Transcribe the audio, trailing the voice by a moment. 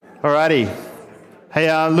Alrighty.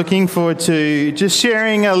 Hey, looking forward to just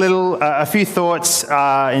sharing a few thoughts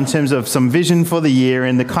in terms of some vision for the year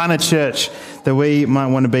and the kind of church that we might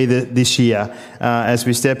want to be this year as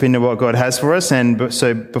we step into what God has for us. And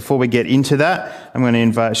so before we get into that, I'm going to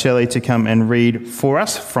invite Shelley to come and read for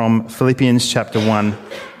us from Philippians chapter 1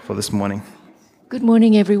 for this morning. Good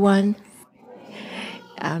morning, everyone.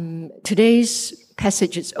 Today's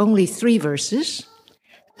passage is only 3 verses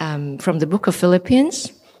from the book of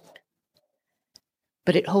Philippians,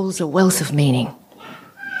 but it holds a wealth of meaning.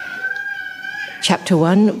 Chapter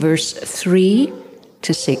 1, verse 3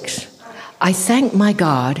 to 6. I thank my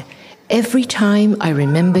God every time I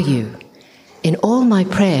remember you. In all my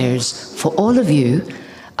prayers for all of you,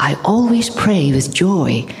 I always pray with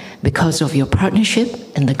joy because of your partnership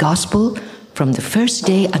in the gospel from the first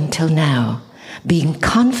day until now, being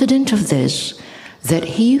confident of this, that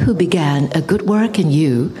he who began a good work in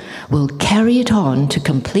you will carry it on to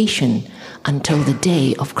completion until the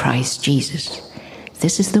day of Christ Jesus.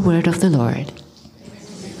 This is the word of the Lord.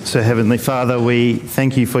 So Heavenly Father, we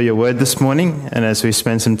thank you for your word this morning, and as we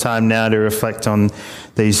spend some time now to reflect on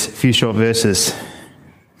these few short verses,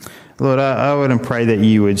 Lord, I would and pray that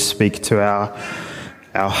you would speak to our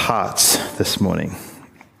hearts this morning.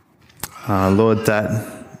 Lord,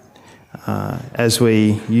 that as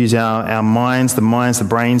we use our minds, the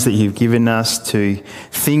brains that you've given us to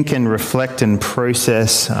think and reflect and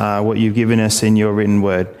process what you've given us in your written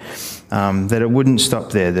word, that it wouldn't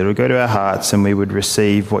stop there, that it would go to our hearts and we would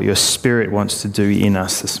receive what your Spirit wants to do in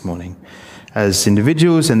us this morning as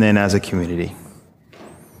individuals and then as a community.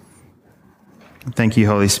 Thank you,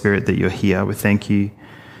 Holy Spirit, that you're here. We thank you,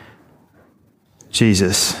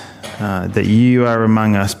 Jesus, that you are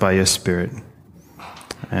among us by your Spirit.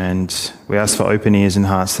 And we ask for open ears and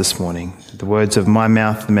hearts this morning. The words of my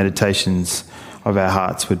mouth, the meditations of our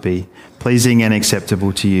hearts would be pleasing and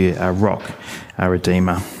acceptable to you, our rock, our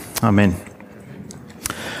Redeemer. Amen.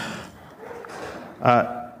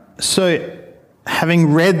 So,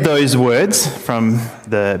 having read those words from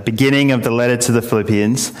the beginning of the letter to the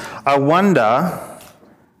Philippians, I wonder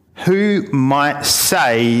who might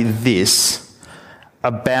say this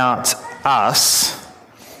about us,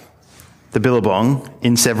 the Billabong,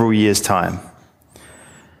 in several years' time.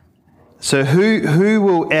 So who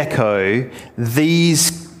will echo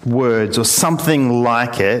these words or something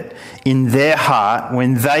like it in their heart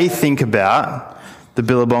when they think about the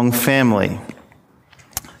Billabong family?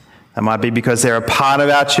 That might be because they're a part of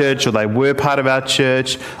our church, or they were part of our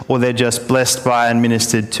church, or they're just blessed by and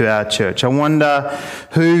ministered to our church. I wonder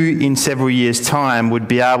who in several years' time would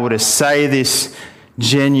be able to say this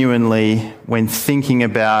genuinely when thinking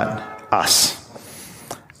about us.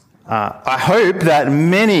 I hope that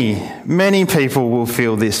many people will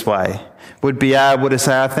feel this way, would be able to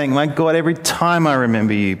say, I thank my God every time I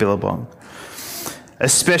remember you, Billabong.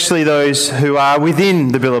 Especially those who are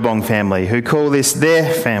within the Billabong family, who call this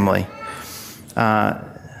their family.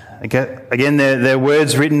 Again, they're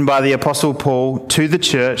words written by the Apostle Paul to the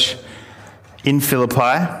church in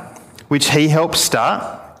Philippi, which he helped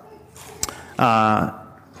start.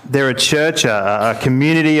 They're a church, a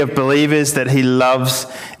community of believers that he loves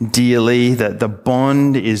dearly, that the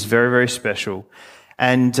bond is very, very special.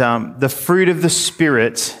 And the fruit of the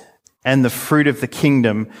Spirit and the fruit of the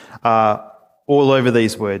kingdom are all over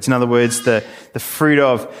these words. In other words, the fruit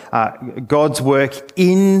of God's work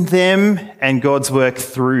in them and God's work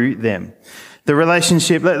through them. The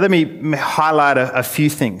relationship, let me highlight a few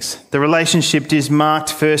things. The relationship is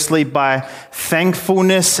marked firstly by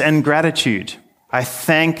thankfulness and gratitude. I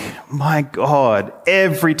thank my God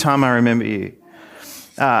every time I remember you.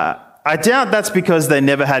 I doubt that's because they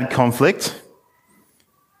never had conflict.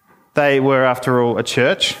 They were, after all, a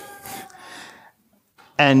church.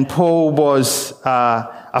 And Paul was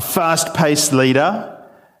a fast-paced leader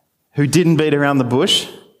who didn't beat around the bush.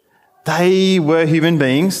 They were human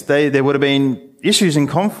beings. There would have been issues and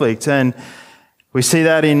conflict. And we see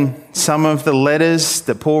that in some of the letters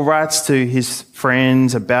that Paul writes to his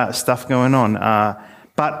friends about stuff going on.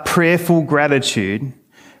 But prayerful gratitude,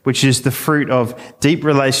 which is the fruit of deep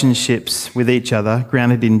relationships with each other,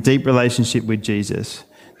 grounded in deep relationship with Jesus,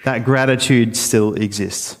 that gratitude still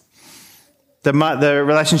exists. The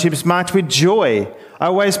relationship is marked with joy. I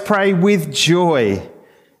always pray with joy.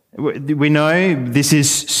 We know this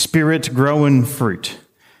is Spirit-growing fruit.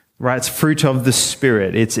 Right, it's fruit of the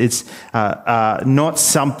Spirit. It's not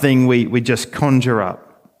something we just conjure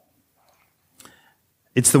up.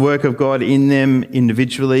 It's the work of God in them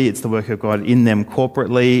individually. It's the work of God in them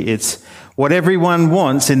corporately. It's what everyone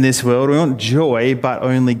wants in this world. We want joy, but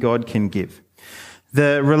only God can give.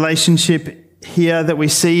 The relationship here that we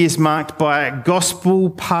see is marked by gospel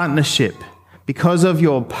partnership. Because of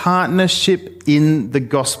your partnership in the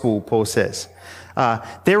gospel, Paul says.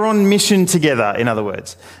 They're on mission together, in other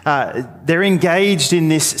words. They're engaged in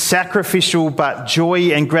this sacrificial but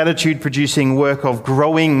joy and gratitude producing work of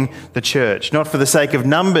growing the church, not for the sake of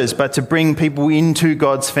numbers, but to bring people into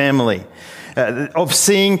God's family. Of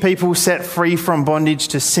seeing people set free from bondage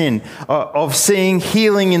to sin, of seeing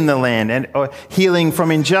healing in the land and healing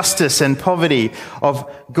from injustice and poverty, of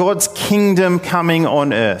God's kingdom coming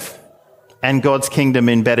on earth and God's kingdom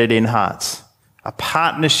embedded in hearts. A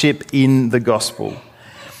partnership in the gospel.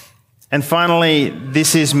 And finally,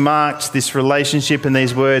 this relationship and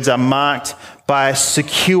these words are marked by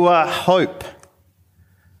secure hope.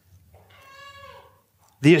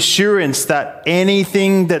 The assurance that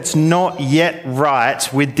anything that's not yet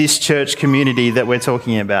right with this church community that we're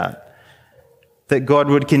talking about, that God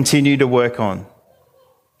would continue to work on.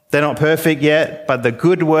 They're not perfect yet, but the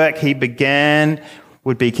good work he began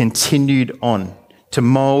would be continued on to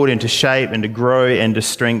mold and to shape and to grow and to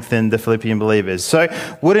strengthen the Philippian believers. So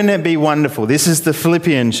wouldn't it be wonderful? This is the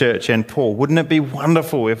Philippian church and Paul. Wouldn't it be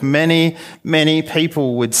wonderful if many, many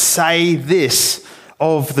people would say this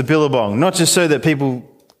of the Billabong? Not just so that people,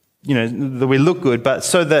 that we look good, but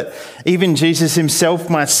so that even Jesus himself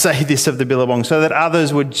might say this of the Billabong, so that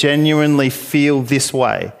others would genuinely feel this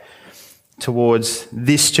way towards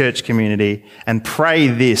this church community and pray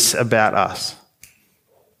this about us.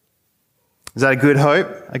 Is that a good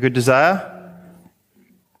hope, a good desire?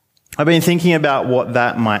 I've been thinking about what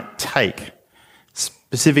that might take,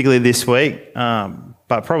 specifically this week,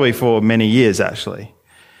 but probably for many years actually.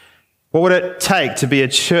 What would it take to be a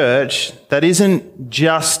church that isn't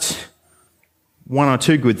just one or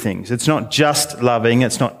two good things? It's not just loving,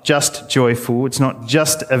 it's not just joyful, it's not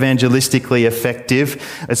just evangelistically effective,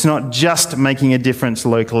 it's not just making a difference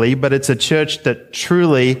locally, but it's a church that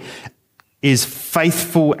truly is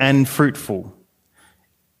faithful and fruitful.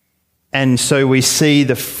 And so we see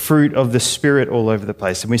the fruit of the Spirit all over the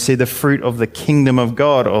place, and we see the fruit of the kingdom of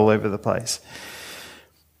God all over the place.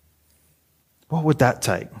 What would that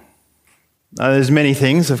take? There's many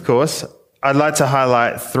things, of course. I'd like to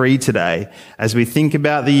highlight 3 today as we think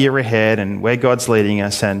about the year ahead and where God's leading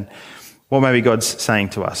us and what maybe God's saying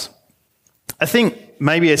to us. I think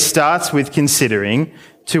maybe it starts with considering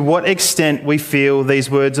to what extent we feel these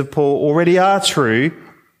words of Paul already are true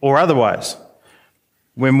or otherwise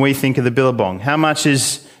when we think of the Billabong. How much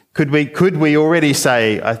could we already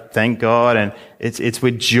say, I thank God, and it's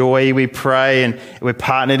with joy we pray, and we're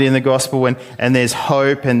partnered in the gospel, and there's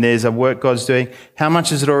hope and there's a work God's doing. How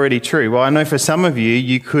much is it already true? Well, I know for some of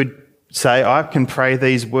you could say, I can pray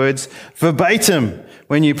these words verbatim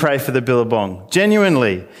when you pray for the Billabong.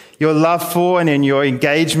 Genuinely, your love for and your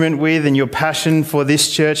engagement with and your passion for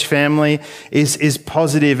this church family is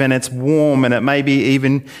positive and it's warm and it may be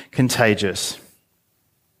even contagious.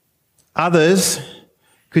 Others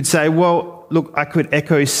could say, well, look, I could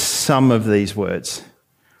echo some of these words.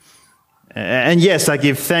 And yes, I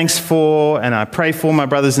give thanks for and I pray for my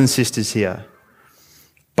brothers and sisters here.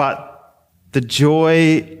 But the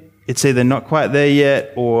joy, it's either not quite there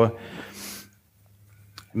yet, or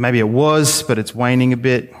maybe it was, but it's waning a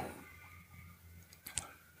bit.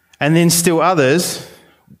 And then still others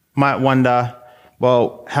might wonder,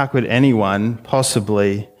 well, how could anyone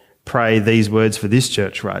possibly pray these words for this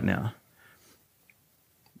church right now?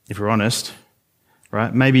 If we're honest,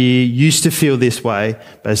 right? Maybe you used to feel this way,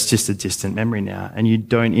 but it's just a distant memory now, and you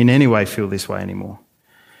don't in any way feel this way anymore.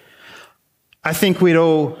 I think we'd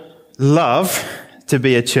all love to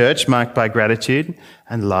be a church marked by gratitude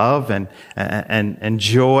and love and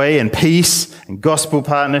joy and peace and gospel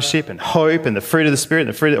partnership and hope and the fruit of the Spirit and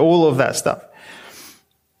the fruit of all of that stuff.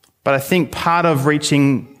 But I think part of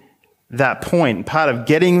reaching that point, part of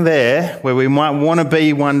getting there where we might want to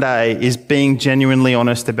be one day, is being genuinely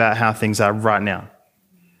honest about how things are right now.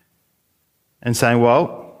 And saying,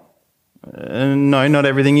 well, no, not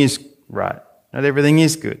everything is right. Not everything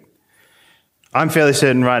is good. I'm fairly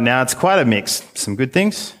certain right now it's quite a mix. Some good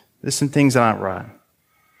things, there's some things that aren't right.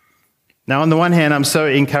 Now, on the one hand, I'm so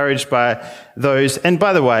encouraged by those. And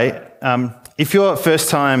by the way, if you're first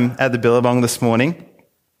time at the Billabong this morning,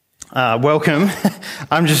 welcome.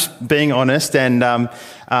 I'm just being honest, and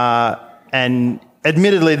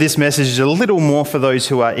admittedly, this message is a little more for those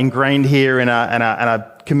who are ingrained here and are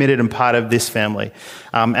committed and part of this family.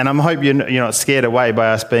 And I hope you're not scared away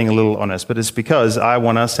by us being a little honest, but it's because I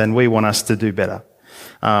want us and we want us to do better.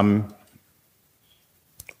 I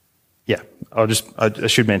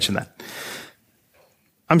should mention that.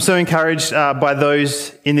 I'm so encouraged by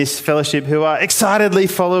those in this fellowship who are excitedly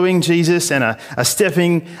following Jesus and are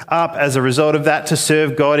stepping up as a result of that to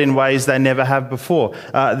serve God in ways they never have before.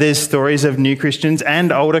 There's stories of new Christians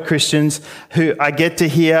and older Christians who I get to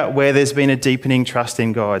hear where there's been a deepening trust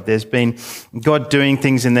in God. There's been God doing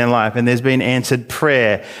things in their life, and there's been answered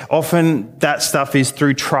prayer. Often that stuff is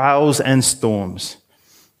through trials and storms.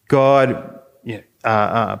 God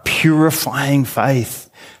purifying faith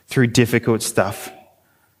through difficult stuff.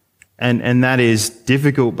 And that is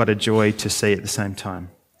difficult but a joy to see at the same time.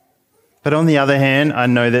 But on the other hand, I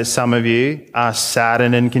know that some of you are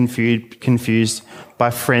saddened and confused by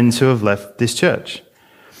friends who have left this church.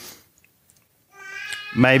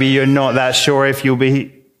 Maybe you're not that sure if you'll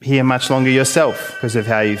be here much longer yourself because of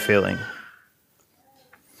how you're feeling.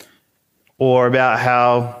 Or about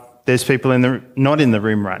how there's people not in the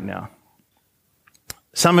room right now.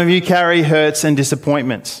 Some of you carry hurts and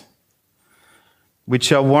disappointments,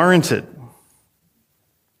 which are warranted.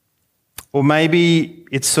 Or maybe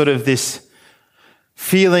it's sort of this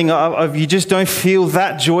feeling of you just don't feel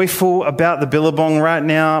that joyful about the Billabong right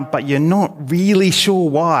now, but you're not really sure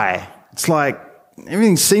why. It's like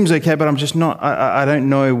everything seems okay, but I'm just not, I don't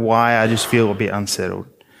know why, I just feel a bit unsettled.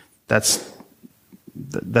 That's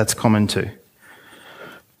common too.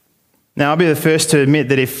 Now, I'll be the first to admit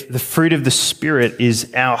that if the fruit of the Spirit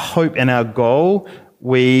is our hope and our goal,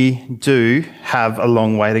 we do have a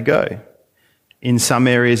long way to go in some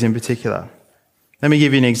areas in particular. Let me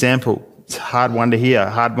give you an example. It's a hard one to hear,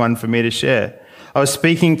 hard one for me to share. I was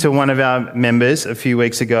speaking to one of our members a few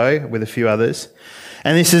weeks ago with a few others,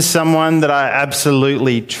 and this is someone that I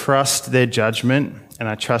absolutely trust their judgment and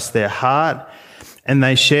I trust their heart, and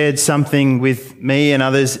they shared something with me and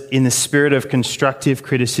others in the spirit of constructive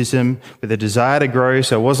criticism with a desire to grow.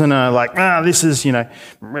 So it wasn't this is,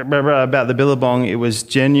 about the Billabong. It was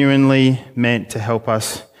genuinely meant to help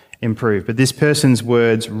us improve. But this person's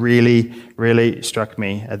words really, really struck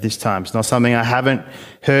me at this time. It's not something I haven't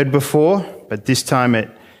heard before, but this time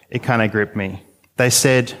it kind of gripped me. They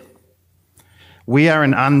said, "We are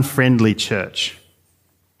an unfriendly church."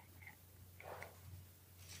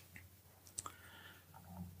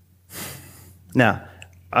 Now,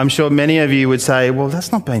 I'm sure many of you would say, well, that's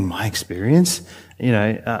not been my experience,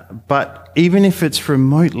 but even if it's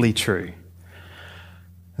remotely true,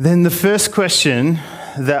 then the first question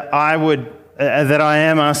that I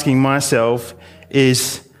am asking myself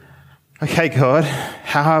is, okay, God,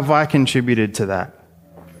 how have I contributed to that?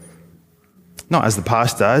 Not as the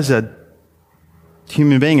pastor, as a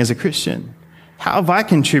human being, as a Christian. How have I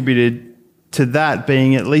contributed to that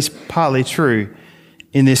being at least partly true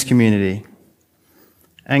in this community?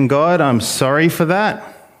 And God, I'm sorry for that,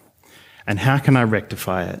 and how can I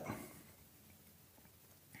rectify it?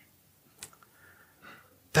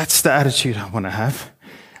 That's the attitude I want to have.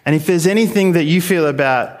 And if there's anything that you feel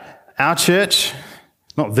about our church,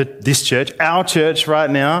 not this church, our church right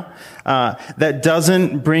now, that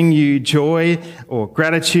doesn't bring you joy or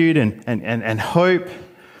gratitude and hope,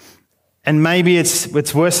 and maybe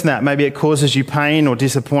it's worse than that, maybe it causes you pain or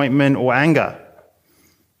disappointment or anger,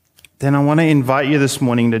 then I want to invite you this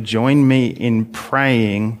morning to join me in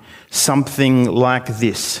praying something like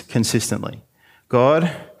this consistently.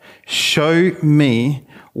 God, show me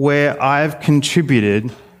where I've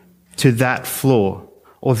contributed to that flaw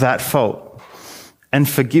or that fault, and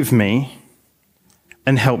forgive me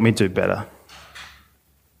and help me do better.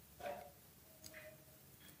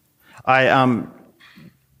 I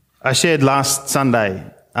shared last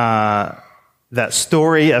Sunday that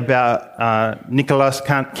story about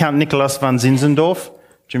Count Nicholas von Zinzendorf. Do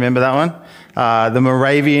you remember that one? The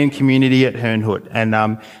Moravian community at Herrnhut,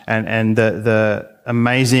 and the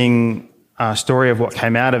amazing story of what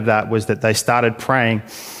came out of that was that they started praying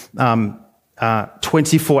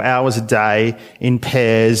 24 hours a day in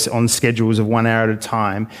pairs on schedules of 1 hour at a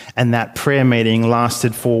time, and that prayer meeting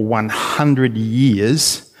lasted for 100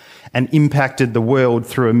 years and impacted the world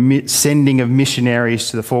through a sending of missionaries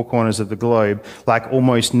to the four corners of the globe like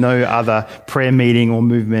almost no other prayer meeting or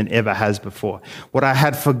movement ever has before. What I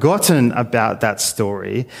had forgotten about that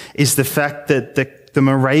story is the fact that the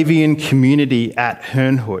Moravian community at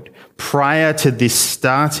Herrnhut, prior to this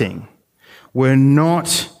starting, were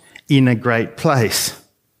not in a great place.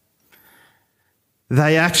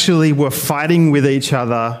 They actually were fighting with each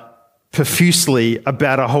other profusely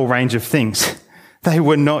about a whole range of things. They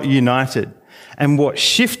were not united. And what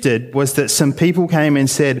shifted was that some people came and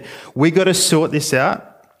said, we got to sort this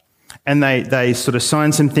out. And they sort of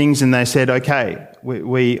signed some things and they said, okay,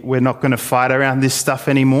 we're not going to fight around this stuff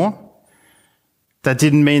anymore. That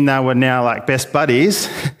didn't mean they were now like best buddies.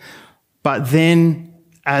 But then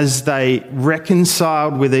as they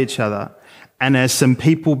reconciled with each other and as some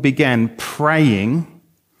people began praying,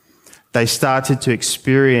 they started to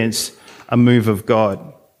experience a move of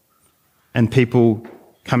God and people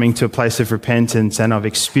coming to a place of repentance and of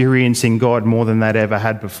experiencing God more than they'd ever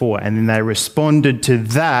had before. And then they responded to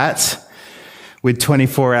that with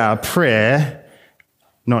 24-hour prayer,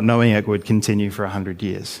 not knowing it would continue for 100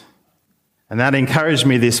 years. And that encouraged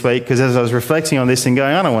me this week, because as I was reflecting on this and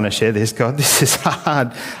going, I don't want to share this, God, this is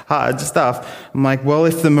hard stuff. I'm like, well,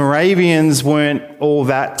 if the Moravians weren't all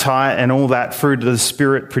that tight and all that fruit of the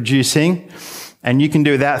Spirit producing, and you can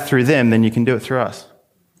do that through them, then you can do it through us.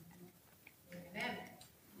 Amen.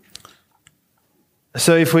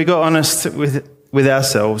 So if we got honest with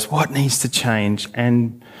ourselves, what needs to change?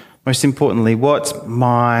 And most importantly, what's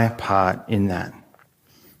my part in that?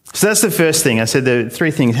 So that's the first thing. I said there are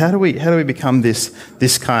three things. How do we become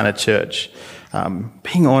this kind of church?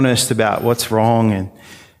 Being honest about what's wrong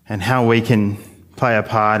and how we can play a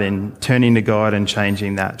part in turning to God and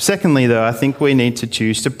changing that. Secondly, though, I think we need to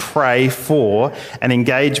choose to pray for and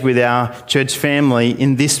engage with our church family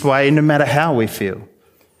in this way, no matter how we feel.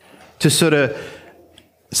 To sort of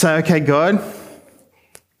say, okay, God,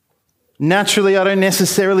 naturally, I don't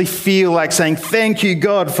necessarily feel like saying, thank you,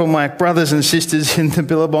 God, for my brothers and sisters in the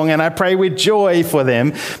Billabong, and I pray with joy for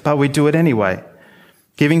them, but we do it anyway.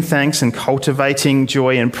 Giving thanks and cultivating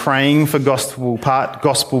joy and praying for gospel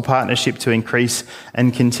partnership to increase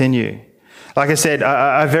and continue. Like I said,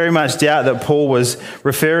 I very much doubt that Paul was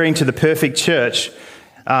referring to the perfect church,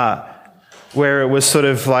 where it was sort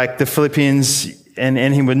of like the Philippians and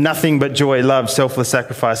him with nothing but joy, love, selfless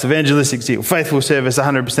sacrifice, evangelistic zeal, faithful service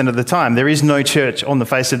 100% of the time. There is no church on the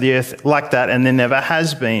face of the earth like that, and there never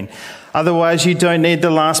has been. Otherwise, you don't need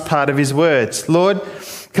the last part of his words. Lord,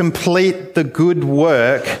 complete the good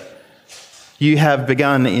work you have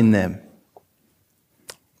begun in them.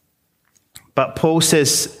 But Paul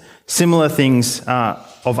says similar things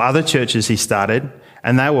of other churches he started,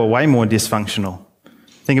 and they were way more dysfunctional.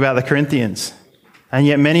 Think about the Corinthians. And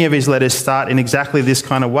yet many of his letters start in exactly this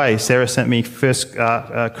kind of way. Sarah sent me first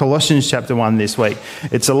Colossians chapter 1 this week.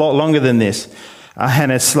 It's a lot longer than this. And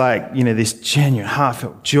it's like, this genuine,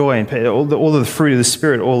 heartfelt joy and all of the fruit of the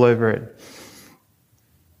Spirit all over it.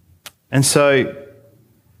 And so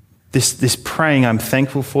this praying, I'm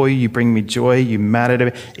thankful for you, you bring me joy, you matter to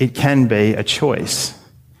me, it can be a choice.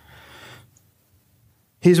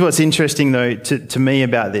 Here's what's interesting, though, to me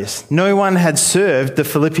about this. No one had served the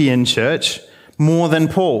Philippian church more than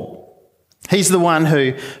Paul. He's the one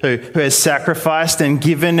who has sacrificed and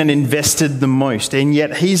given and invested the most. And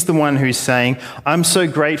yet he's the one who's saying, I'm so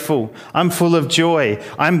grateful. I'm full of joy.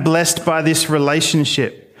 I'm blessed by this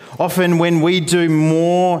relationship. Often when we do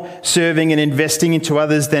more serving and investing into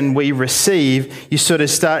others than we receive, you sort of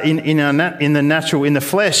start in the natural, in the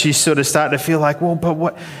flesh, you sort of start to feel like, well,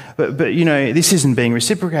 but this isn't being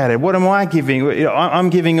reciprocated. What am I giving? I'm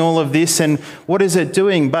giving all of this, and what is it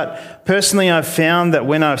doing? But personally, I've found that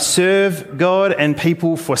when I serve God and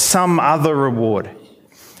people for some other reward,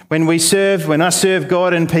 when I serve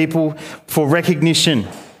God and people for recognition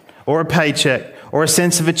or a paycheck or a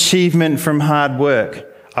sense of achievement from hard work,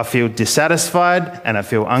 I feel dissatisfied and I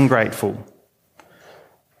feel ungrateful.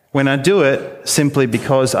 When I do it simply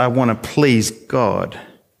because I want to please God,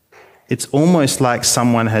 it's almost like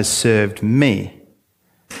someone has served me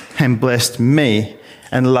and blessed me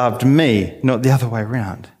and loved me, not the other way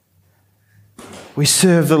around. We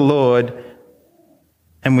serve the Lord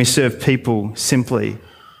and we serve people simply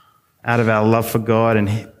out of our love for God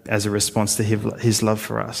and as a response to his love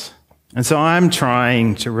for us. And so I'm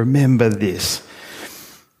trying to remember this.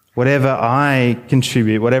 Whatever I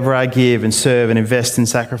contribute, whatever I give and serve and invest and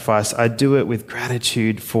sacrifice, I do it with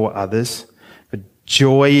gratitude for others, with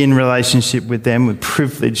joy in relationship with them, with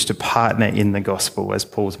privilege to partner in the gospel, as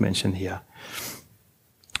Paul's mentioned here.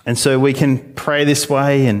 And so we can pray this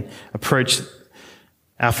way and approach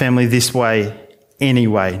our family this way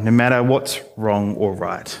anyway, no matter what's wrong or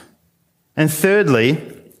right. And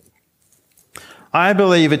thirdly, I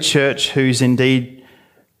believe a church who's indeed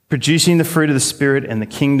producing the fruit of the Spirit and the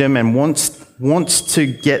kingdom and wants to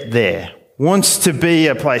get there, wants to be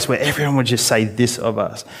a place where everyone would just say this of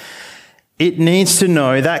us. It needs to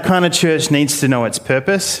know, that kind of church needs to know its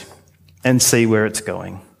purpose and see where it's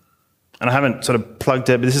going. And I haven't sort of plugged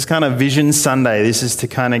it, but this is kind of Vision Sunday. This is to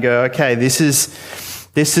kind of go, okay, this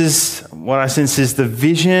is what I sense is the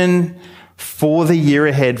vision for the year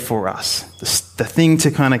ahead for us. The thing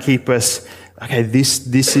to kind of keep us, okay,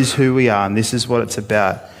 this is who we are and this is what it's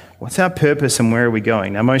about. What's our purpose and where are we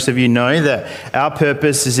going? Now, most of you know that our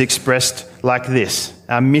purpose is expressed like this.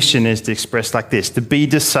 Our mission is expressed like this, to be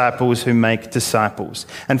disciples who make disciples.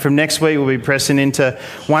 And from next week, we'll be pressing into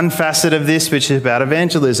one facet of this, which is about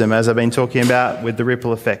evangelism, as I've been talking about with the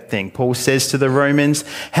ripple effect thing. Paul says to the Romans,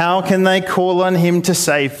 how can they call on him to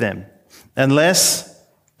save them unless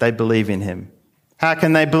they believe in him? How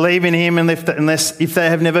can they believe in him unless if they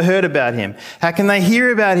have never heard about him? How can they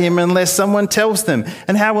hear about him unless someone tells them?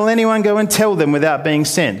 And how will anyone go and tell them without being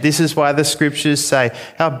sent? This is why the scriptures say,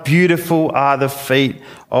 how beautiful are the feet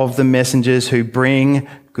of the messengers who bring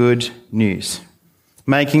good news.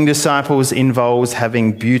 Making disciples involves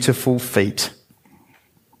having beautiful feet.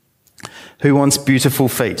 Who wants beautiful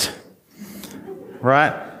feet?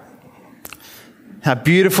 Right? How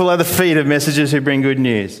beautiful are the feet of messengers who bring good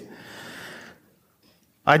news.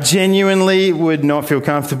 I genuinely would not feel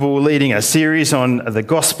comfortable leading a series on the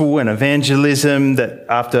gospel and evangelism that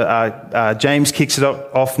after James kicks it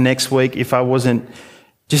off next week if I wasn't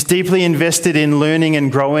just deeply invested in learning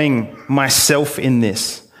and growing myself in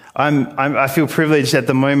this. I feel privileged at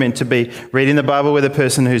the moment to be reading the Bible with a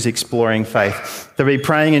person who's exploring faith, to be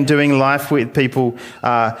praying and doing life with people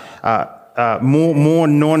more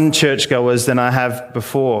non-churchgoers than I have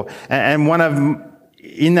before. And one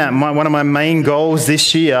of my main goals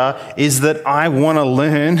this year is that I want to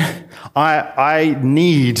learn, I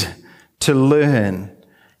need to learn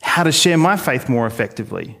how to share my faith more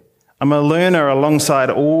effectively. I'm a learner alongside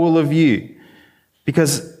all of you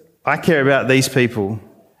because I care about these people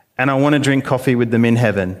and I want to drink coffee with them in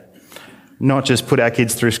heaven, not just put our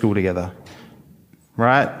kids through school together,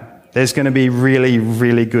 right? There's going to be really,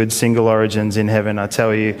 really good single origins in heaven, I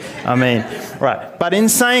tell you. I mean, right. But in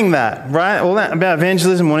saying that, right, all that about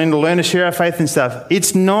evangelism, wanting to learn to share our faith and stuff,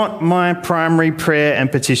 it's not my primary prayer and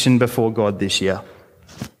petition before God this year.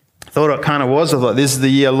 I thought it kind of was. I thought, this is the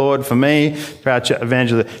year, Lord, for me, for our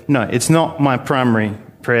evangelism. No, it's not my primary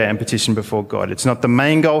prayer and petition before God. It's not the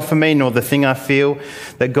main goal for me, nor the thing I feel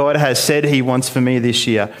that God has said he wants for me this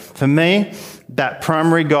year. For me, that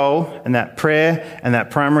primary goal and that prayer and that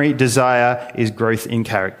primary desire is growth in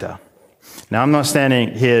character. Now, I'm not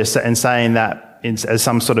standing here and saying that as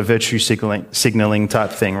some sort of virtue signaling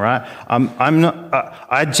type thing, right?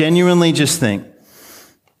 I genuinely just think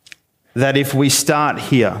that if we start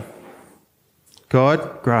here,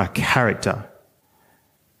 God, grow our character,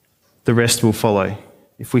 the rest will follow.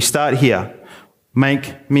 If we start here,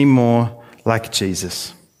 make me more like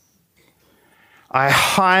Jesus. I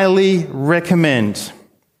highly recommend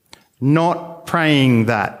not praying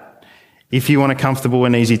that if you want a comfortable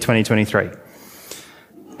and easy 2023.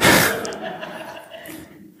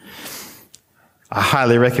 I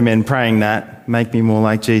highly recommend praying that, make me more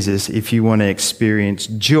like Jesus, if you want to experience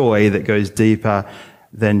joy that goes deeper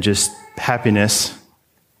than just happiness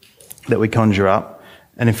that we conjure up.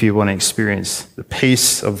 And if you want to experience the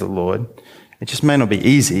peace of the Lord, it just may not be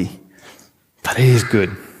easy, but it is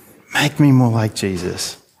good. Make me more like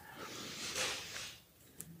Jesus.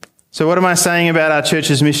 So what am I saying about our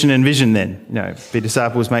church's mission and vision then? Be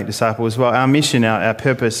disciples, make disciples. Well, our mission, our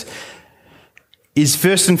purpose is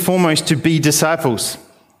first and foremost to be disciples.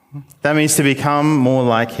 That means to become more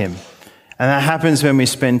like him. And that happens when we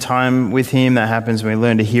spend time with him. That happens when we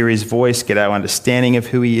learn to hear his voice, get our understanding of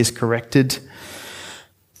who he is corrected.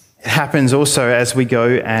 It happens also as we go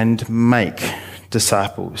and make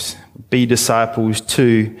disciples. Be disciples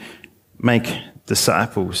to make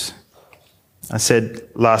disciples. I said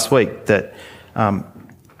last week that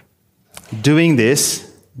doing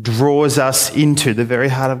this draws us into the very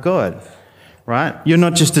heart of God, right? You're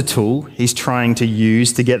not just a tool he's trying to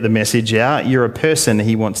use to get the message out. You're a person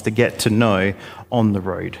he wants to get to know on the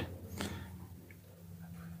road.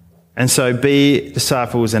 And so be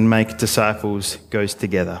disciples and make disciples goes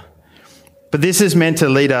together. But this is meant to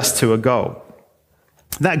lead us to a goal.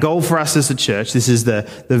 That goal for us as a church, this is the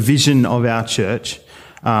vision of our church,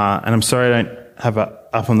 and I'm sorry I don't have it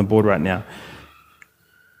up on the board right now.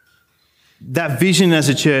 That vision as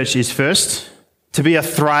a church is first to be a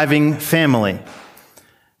thriving family.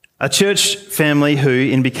 A church family who,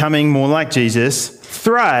 in becoming more like Jesus,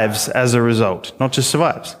 thrives as a result, not just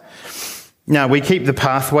survives. Now, we keep the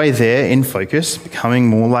pathway there in focus, becoming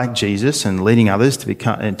more like Jesus and leading others to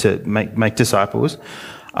make disciples.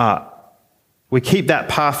 We keep that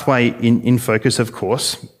pathway in focus, of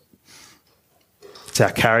course. It's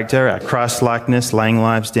our character, our Christ-likeness, laying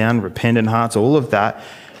lives down, repentant hearts, all of that.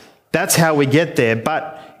 That's how we get there,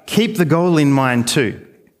 but keep the goal in mind too.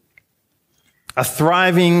 A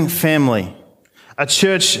thriving family, a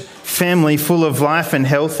church family full of life and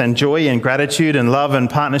health and joy and gratitude and love and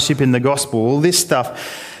partnership in the gospel, all this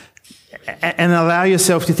stuff. and allow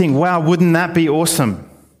yourself to think, wow, wouldn't that be awesome?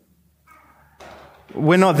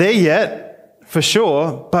 We're not there yet, for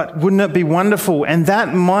sure, but wouldn't it be wonderful? And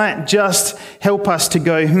that might just help us to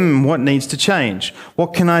go, what needs to change?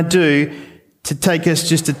 What can I do to take us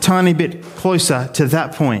just a tiny bit closer to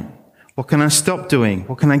that point? What can I stop doing?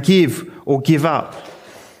 What can I give or give up?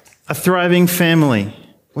 A thriving family,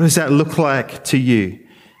 what does that look like to you?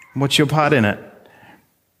 What's your part in it?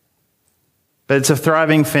 But it's a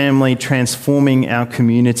thriving family transforming our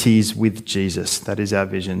communities with Jesus. That is our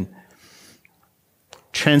vision.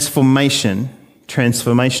 Transformation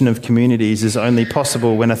of communities is only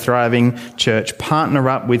possible when a thriving church partner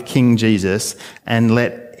up with King Jesus and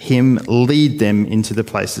let him lead them into the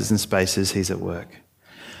places and spaces he's at work.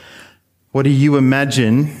 What do you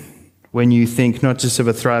imagine when you think not just of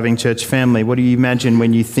a thriving church family? What do you imagine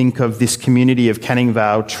when you think of this community of Canning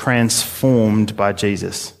Vale transformed by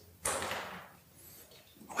Jesus?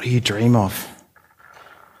 What do you dream of?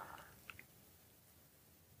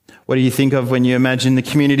 What do you think of when you imagine the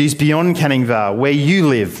communities beyond Canning Vale, where you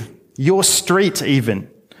live, your street even,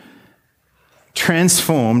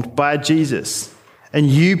 transformed by Jesus, and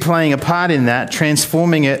you playing a part in that,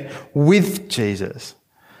 transforming it with Jesus?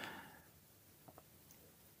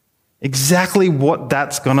 Exactly what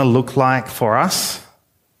that's going to look like for us,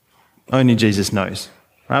 only Jesus knows,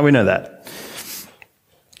 right? We know that.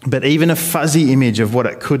 But even a fuzzy image of what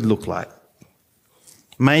it could look like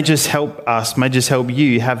may just help us, may just help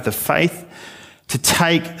you have the faith to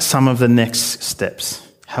take some of the next steps,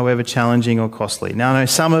 however challenging or costly. Now, I know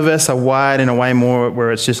some of us are wired in a way more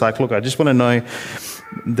where it's just like, look, I just want to know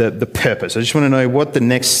the purpose. I just want to know what the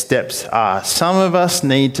next steps are. Some of us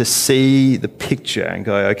need to see the picture and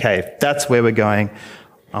go, okay, if that's where we're going,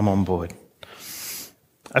 I'm on board.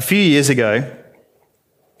 A few years ago,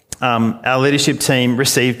 our leadership team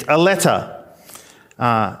received a letter.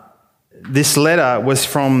 This letter was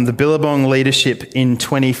from the Billabong leadership in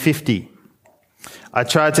 2050. I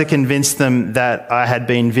tried to convince them that I had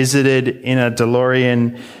been visited in a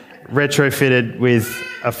DeLorean retrofitted with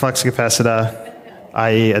a flux capacitor,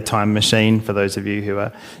 i.e. a time machine, for those of you who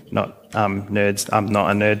are not nerds. I'm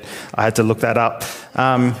not a nerd. I had to look that up.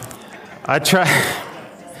 I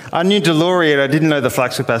knew DeLorean, I didn't know the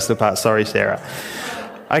flux capacitor part. Sorry, Sarah.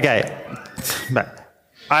 Okay, but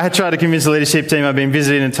I had tried to convince the leadership team I've been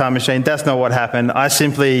visiting a time machine. That's not what happened. I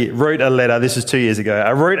simply wrote a letter. This was 2 years ago.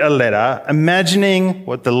 I wrote a letter imagining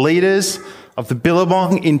what the leaders of the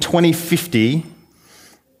Billabong in 2050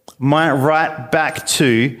 might write back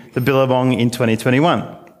to the Billabong in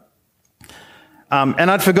 2021. And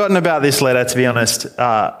I'd forgotten about this letter, to be honest,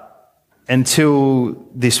 until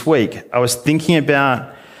this week. I was thinking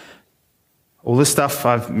about all the stuff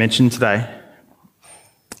I've mentioned today.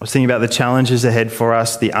 I was thinking about the challenges ahead for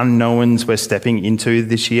us, the unknowns we're stepping into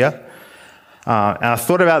this year. And I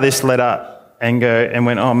thought about this letter and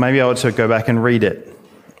went, oh, maybe I ought to go back and read it.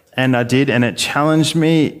 And I did, and it challenged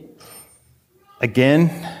me again.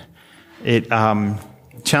 It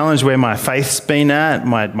challenged where my faith's been at,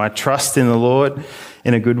 my trust in the Lord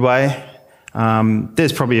in a good way.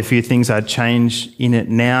 There's probably a few things I'd change in it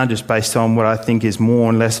now just based on what I think is more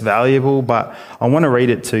and less valuable, but I want to read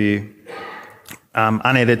it to you.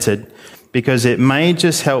 Unedited, because it may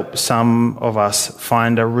just help some of us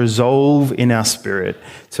find a resolve in our spirit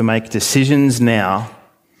to make decisions now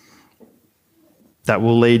that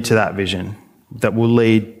will lead to that vision, that will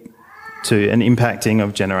lead to an impacting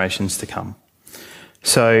of generations to come.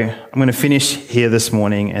 So I'm going to finish here this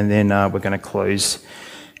morning, and then we're going to close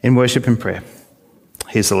in worship and prayer.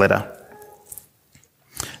 Here's the letter.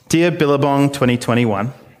 Dear Billabong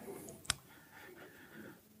 2021,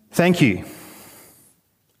 thank you.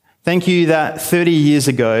 Thank you that 30 years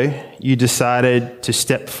ago you decided to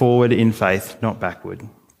step forward in faith, not backward.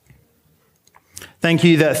 Thank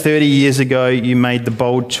you that 30 years ago you made the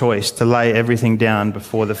bold choice to lay everything down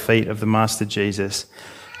before the feet of the Master Jesus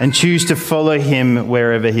and choose to follow him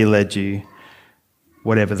wherever he led you,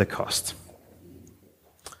 whatever the cost.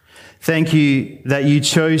 Thank you that you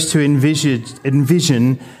chose to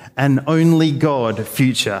envision an only God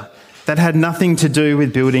future that had nothing to do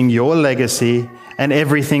with building your legacy and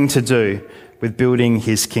everything to do with building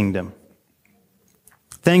his kingdom.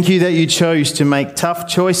 Thank you that you chose to make tough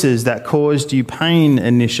choices that caused you pain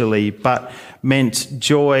initially, but meant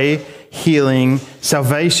joy, healing,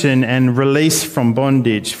 salvation, and release from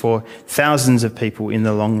bondage for thousands of people in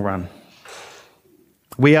the long run.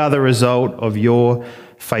 We are the result of your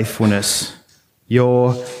faithfulness,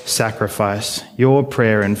 your sacrifice, your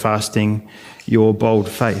prayer and fasting, your bold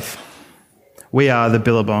faith. We are the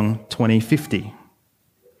Billabong 2050.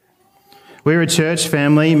 We're a church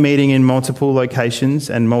family meeting in multiple locations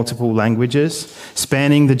and multiple languages,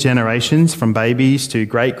 spanning the generations from babies to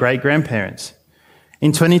great-great-grandparents.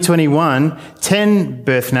 In 2021, 10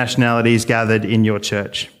 birth nationalities gathered in your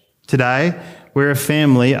church. Today, we're a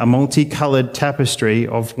family, a multicoloured tapestry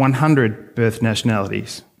of 100 birth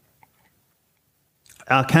nationalities.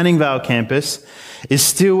 Our Canning Vale campus is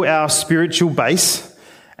still our spiritual base,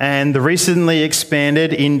 and the recently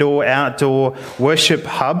expanded indoor-outdoor worship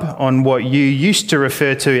hub on what you used to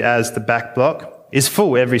refer to as the back block is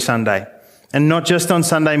full every Sunday. And not just on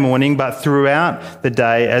Sunday morning, but throughout the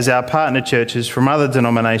day as our partner churches from other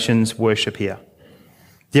denominations worship here.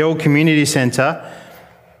 The old community centre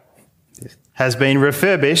has been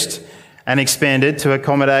refurbished and expanded to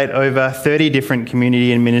accommodate over 30 different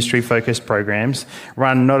community and ministry-focused programs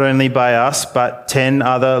run not only by us, but 10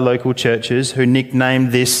 other local churches who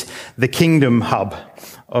nicknamed this the Kingdom Hub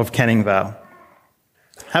of Canning Vale.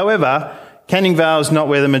 However, Canning Vale is not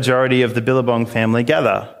where the majority of the Billabong family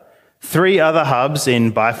gather. 3 other hubs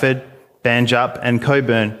in Byford, Banjup and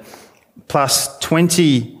Coburn, plus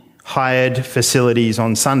 20 hired facilities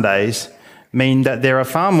on Sundays, mean that there are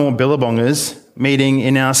far more Billabongers meeting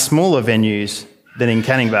in our smaller venues than in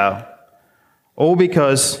Canning Vale, all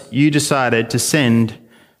because you decided to send,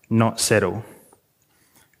 not settle.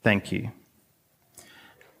 Thank you.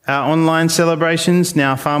 Our online celebrations,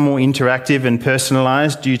 now far more interactive and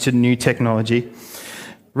personalised due to new technology,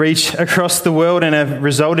 reach across the world and have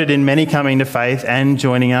resulted in many coming to faith and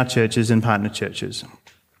joining our churches and partner churches.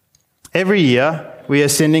 Every year, we are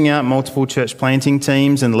sending out multiple church planting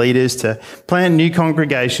teams and leaders to plant new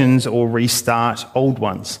congregations or restart old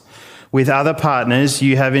ones. With other partners,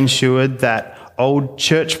 you have ensured that old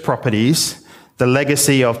church properties, the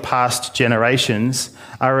legacy of past generations,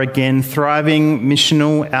 are again thriving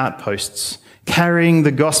missional outposts, carrying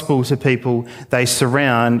the gospel to people they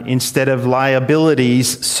surround instead of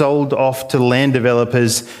liabilities sold off to land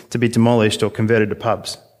developers to be demolished or converted to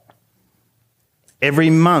pubs. Every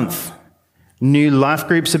month, new life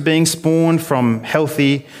groups are being spawned from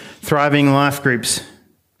healthy, thriving life groups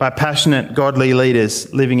by passionate, godly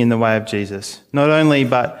leaders living in the way of Jesus. Not only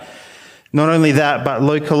that, but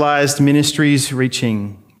localised ministries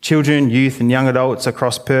reaching children, youth and young adults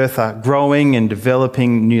across Perth are growing and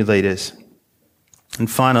developing new leaders. And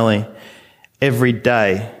finally, every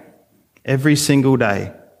day, every single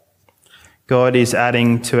day, God is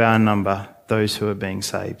adding to our number those who are being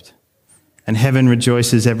saved. And heaven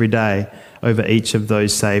rejoices every day over each of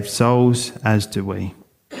those saved souls, as do we.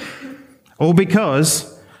 All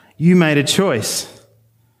because you made a choice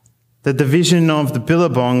that the vision of the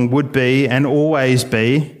Billabong would be and always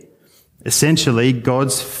be essentially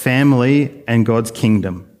God's family and God's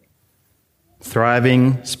kingdom.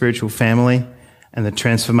 Thriving spiritual family and the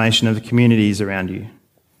transformation of the communities around you.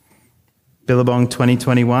 Billabong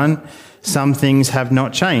 2021, some things have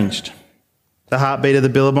not changed. The heartbeat of the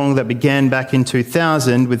Billabong that began back in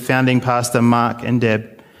 2000 with founding pastor Mark and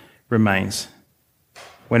Deb remains.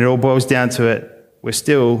 When it all boils down to it, we're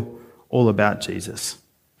still all about Jesus.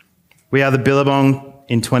 We are the Billabong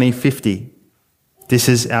in 2050. This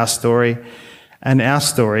is our story, and our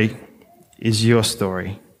story is your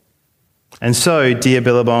story. And so, dear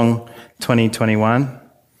Billabong 2021,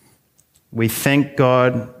 we thank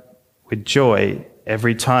God with joy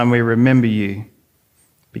every time we remember you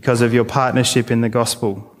because of your partnership in the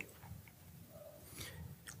gospel.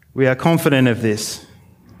 We are confident of this,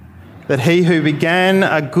 that he who began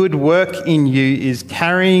a good work in you is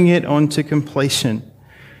carrying it on to completion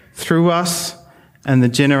through us and the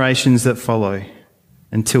generations that follow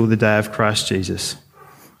until the day of Christ Jesus.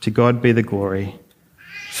 To God be the glory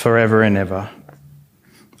forever and ever.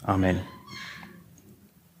 Amen.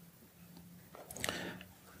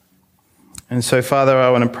 And so, Father, I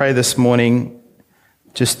want to pray this morning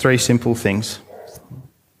just 3 simple things.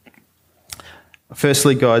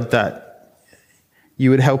 Firstly, God, that you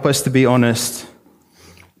would help us to be honest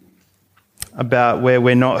about where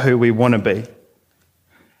we're not who we want to be.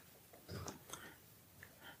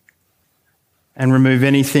 And remove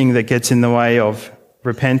anything that gets in the way of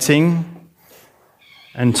repenting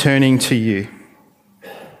and turning to you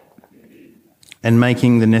and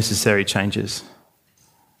making the necessary changes.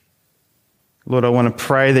 Lord, I want to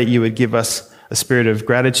pray that you would give us a spirit of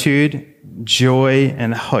gratitude, joy,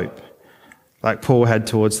 and hope, like Paul had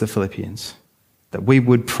towards the Philippians. That we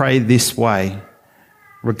would pray this way,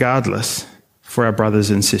 regardless, for our brothers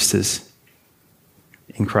and sisters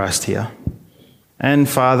in Christ here. And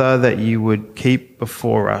Father, that you would keep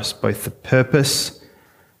before us both the purpose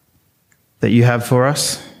that you have for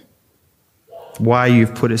us, why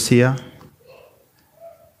you've put us here,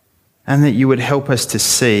 and that you would help us to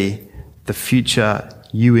see the future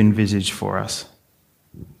you envisage for us.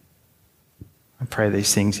 I pray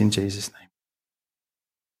these things in Jesus' name.